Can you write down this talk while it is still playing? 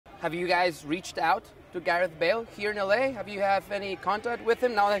Have you guys reached out to Gareth Bale here in LA? Have you have any contact with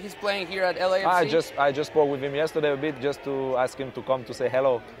him now that he's playing here at LAFC? I just spoke with him yesterday a bit just to ask him to come to say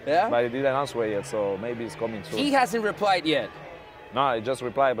hello. Yeah? But he didn't answer yet, so maybe he's coming soon. He hasn't replied yet. No, he just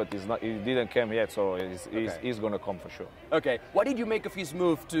replied, but he didn't come yet, so he's going to come for sure. Okay. What did you make of his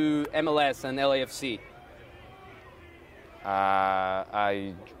move to MLS and LAFC?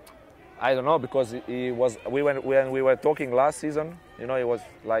 I don't know, because when we were talking last season, you know, it was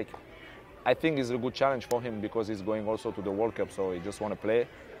like, I think it's a good challenge for him because he's going also to the World Cup, so he just want to play,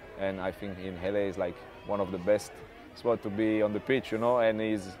 and I think in LA is like one of the best spots to be on the pitch, you know, and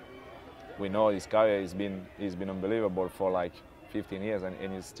we know his career has been unbelievable for like 15 years, and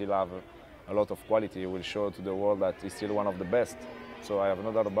he still have a lot of quality. He will show to the world that he's still one of the best, so I have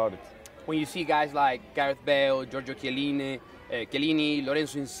no doubt about it. When you see guys like Gareth Bale, Giorgio Chiellini,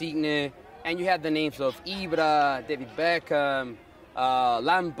 Lorenzo Insigne, and you have the names of Ibra, David Beckham,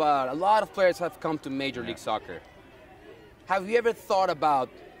 Lampard, a lot of players have come to Major League Soccer. Have you ever thought about,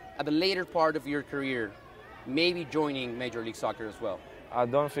 at the later part of your career, maybe joining Major League Soccer as well? I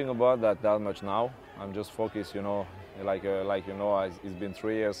don't think about that much now. I'm just focused, you know, like you know, it's been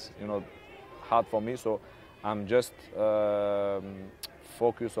 3 years, you know, hard for me, so I'm just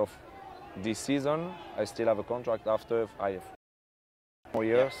focused of this season. I still have a contract after 5 more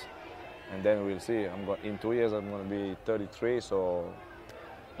years. And then we'll see. In 2 years, I'm going to be 33, so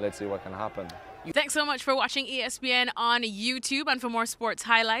let's see what can happen. Thanks so much for watching ESPN on YouTube. And for more sports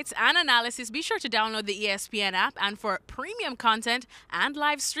highlights and analysis, be sure to download the ESPN app. And for premium content and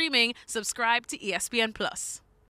live streaming, subscribe to ESPN Plus.